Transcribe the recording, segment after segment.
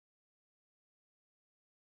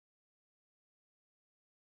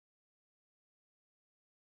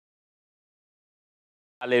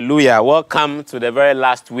Hallelujah. Welcome to the very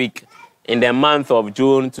last week in the month of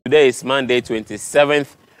June. Today is Monday,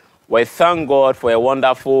 27th. We thank God for a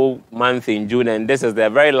wonderful month in June, and this is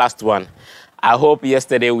the very last one. I hope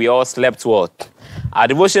yesterday we all slept well. Our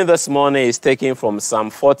devotion this morning is taken from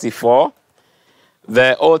Psalm 44.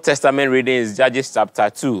 The Old Testament reading is Judges chapter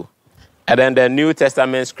 2. And then the New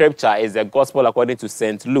Testament scripture is the Gospel according to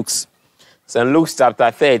St. Luke's. St. Luke's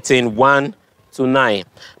chapter 13, 1 to 9.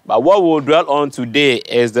 But what we'll dwell on today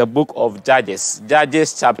is the book of Judges,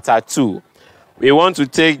 Judges chapter 2. We want to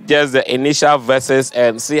take just the initial verses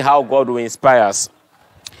and see how God will inspire us.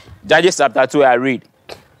 Judges chapter 2, I read.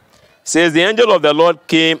 It says, the angel of the Lord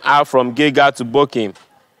came out from Gilgal to Bochim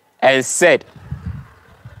and said,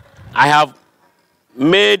 I have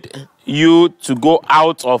made you to go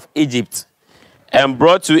out of Egypt and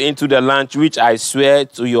brought you into the land which I swear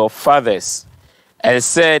to your fathers, and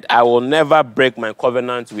said, I will never break my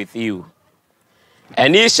covenant with you.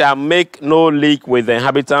 And ye shall make no league with the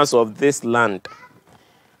inhabitants of this land.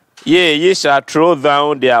 Yea, ye shall throw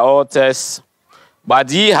down their altars,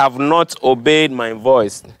 but ye have not obeyed my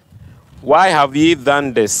voice. Why have ye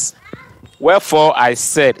done this? Wherefore I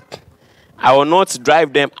said, I will not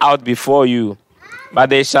drive them out before you,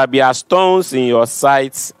 but they shall be as stones in your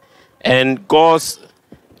sights, and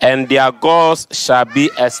their gods shall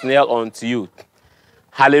be a snail unto you.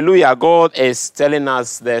 Hallelujah. God is telling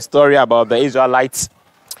us the story about the Israelites.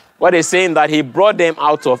 What he's saying that he brought them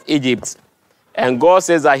out of Egypt. And God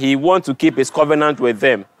says that he wants to keep his covenant with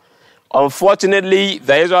them. Unfortunately,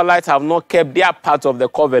 the Israelites have not kept their part of the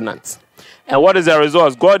covenant. And what is the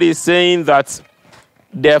result? God is saying that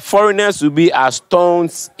the foreigners will be as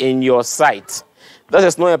stones in your sight. That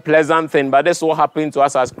is not a pleasant thing, but that's what happens to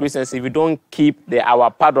us as Christians if we don't keep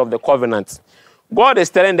our part of the covenant. God is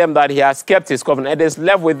telling them that he has kept his covenant. It is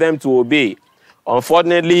left with them to obey.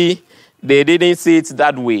 Unfortunately, they didn't see it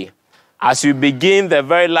that way. As we begin the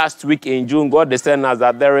very last week in June, God is telling us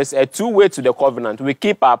that there is a two-way to the covenant. We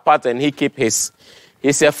keep our part and he keeps his.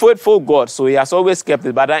 He's a faithful God, so he has always kept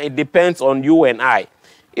it. But then it depends on you and I.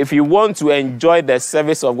 If you want to enjoy the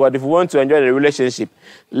service of God, if you want to enjoy the relationship,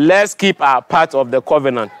 let's keep our part of the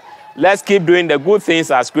covenant. Let's keep doing the good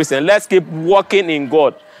things as Christians. Let's keep walking in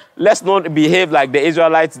God. Let's not behave like the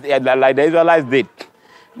Israelites did.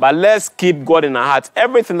 But let's keep God in our hearts.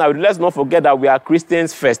 Everything that we do, let's not forget that we are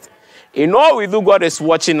Christians first. In all we do, God is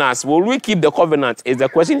watching us. Will we keep the covenant? Is the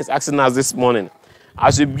question he's asking us this morning.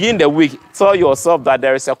 As you begin the week, tell yourself that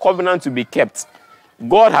there is a covenant to be kept.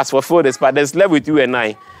 God has fulfilled this, but there's left with you and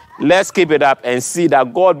I. Let's keep it up and see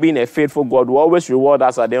that God, being a faithful God, will always reward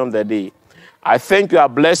us at the end of the day. I thank you. I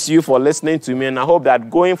bless you for listening to me, and I hope that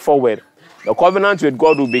going forward, the covenant with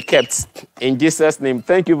God will be kept. In Jesus' name,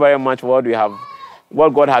 thank you very much for what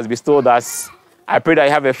God has bestowed us. I pray that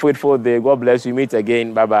you have a fruitful day. God bless you. Meet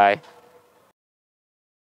again. Bye-bye.